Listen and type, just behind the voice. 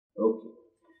Okay.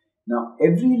 Now,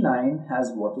 every line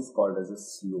has what is called as a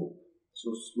slope.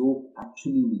 So, slope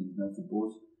actually means, now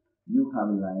suppose you have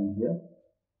a line here,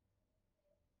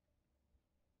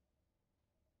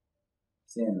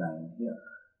 say a line here.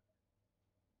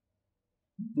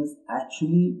 This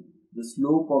actually, the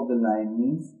slope of the line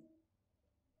means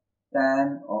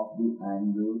tan of the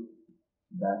angle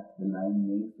that the line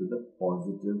makes with the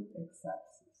positive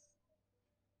x-axis.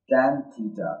 Tan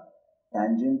theta,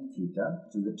 tangent theta,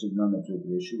 which is the trigonometric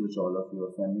ratio which all of you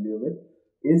are familiar with,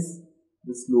 is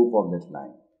the slope of that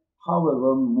line.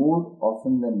 However, more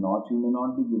often than not, you may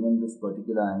not be given this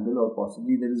particular angle, or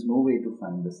possibly there is no way to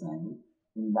find this angle.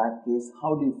 In that case,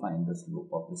 how do you find the slope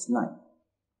of this line?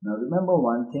 Now remember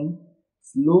one thing,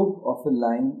 slope of a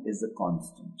line is a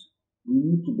constant. We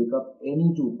need to pick up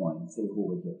any 2 points, say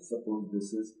over here. Suppose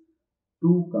this is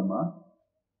 2, 0.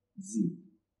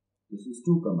 This is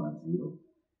 2, 0,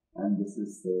 and this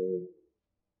is say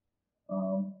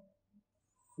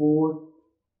 4,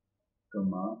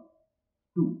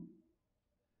 2.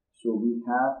 So we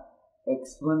have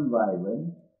x1,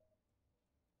 y1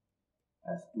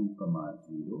 as 2,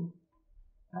 0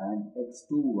 and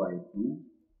x2, y2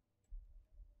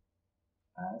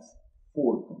 as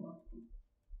 4, 2.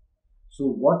 So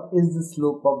what is the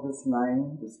slope of this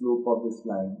line? The slope of this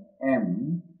line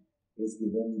m is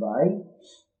given by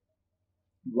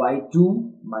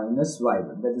y2 minus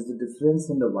y1. That is the difference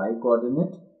in the y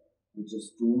coordinate, which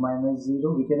is 2 minus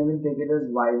 0. We can even take it as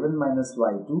y1 minus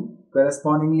y2.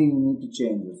 Correspondingly, you need to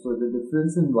change it. So the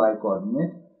difference in y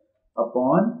coordinate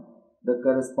upon the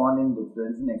corresponding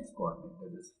difference in x coordinate,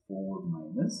 that is 4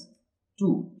 minus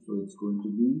 2. So it's going to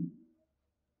be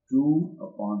 2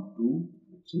 upon 2,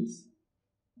 which is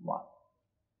 1.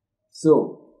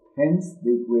 So hence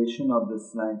the equation of this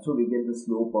line, so we get the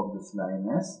slope of this line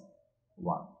as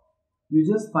 1.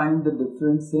 You just find the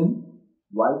difference in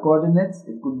y coordinates.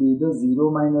 It could be either 0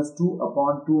 minus 2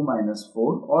 upon 2 minus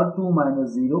 4 or 2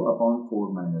 minus 0 upon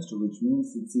 4 minus 2, which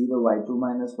means it's either y2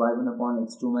 minus y1 upon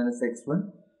x2 minus x1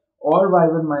 or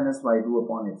y1 minus y2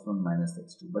 upon x1 minus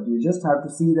x2. But you just have to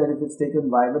see that if it's taken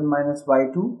y1 minus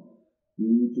y2, we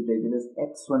need to take it as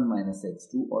x1 minus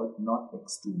x2 or not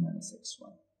x2 minus x1.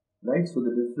 Right? So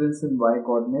the difference in y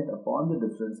coordinate upon the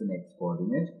difference in x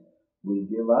coordinate will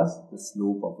give us the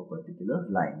slope of a particular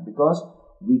line, because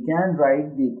we can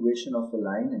write the equation of a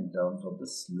line in terms of the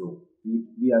slope.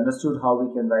 We understood how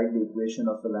we can write the equation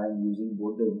of a line using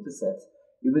both the intercepts.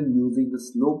 Even using the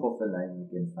slope of a line, we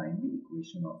can find the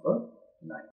equation of a line.